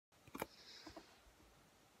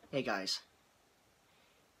Hey guys,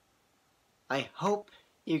 I hope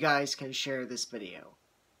you guys can share this video,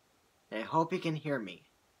 and I hope you can hear me.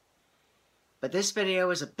 But this video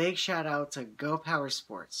is a big shout out to Go Power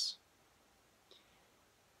Sports.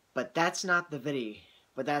 But that's not the thing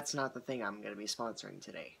I'm going to be sponsoring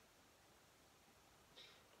today.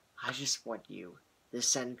 I just want you to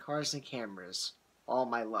send Carsandcameras all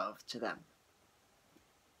my love to them.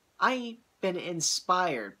 I've been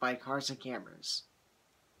inspired by Carsandcameras.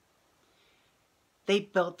 They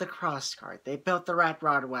built the cross cart, they built the rat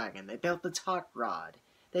rod wagon, they built the tot rod,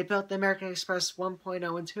 they built the American Express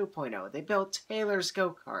 1.0 and 2.0, they built Taylor's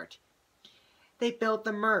go-kart, they built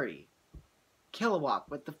the Murray kilowatt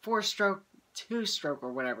with the 4-stroke, 2-stroke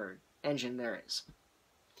or whatever engine there is.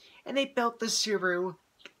 And they built the Subaru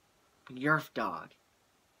Yerf Dog.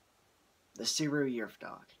 The Subaru Yerf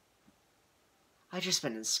Dog. I've just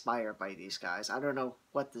been inspired by these guys. I don't know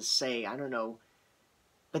what to say. I don't know.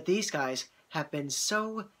 But these guys have been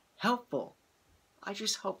so helpful. I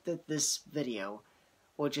just hope that this video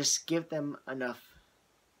will just give them enough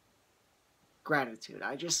gratitude.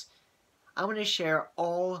 I want to share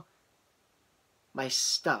all my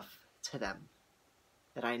stuff to them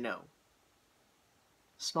that I know.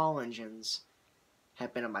 Small engines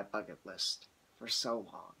have been on my bucket list for so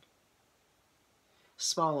long.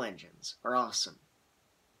 Small engines are awesome.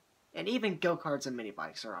 And even go-karts and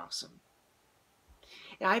mini-bikes are awesome.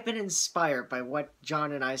 And I've been inspired by what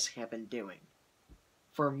John and I have been doing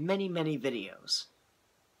for many, many videos.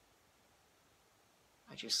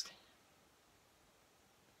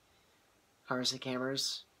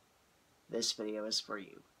 Carsandcameras, this video is for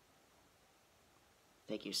you.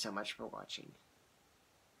 Thank you so much for watching.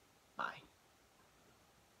 Bye.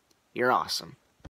 You're awesome.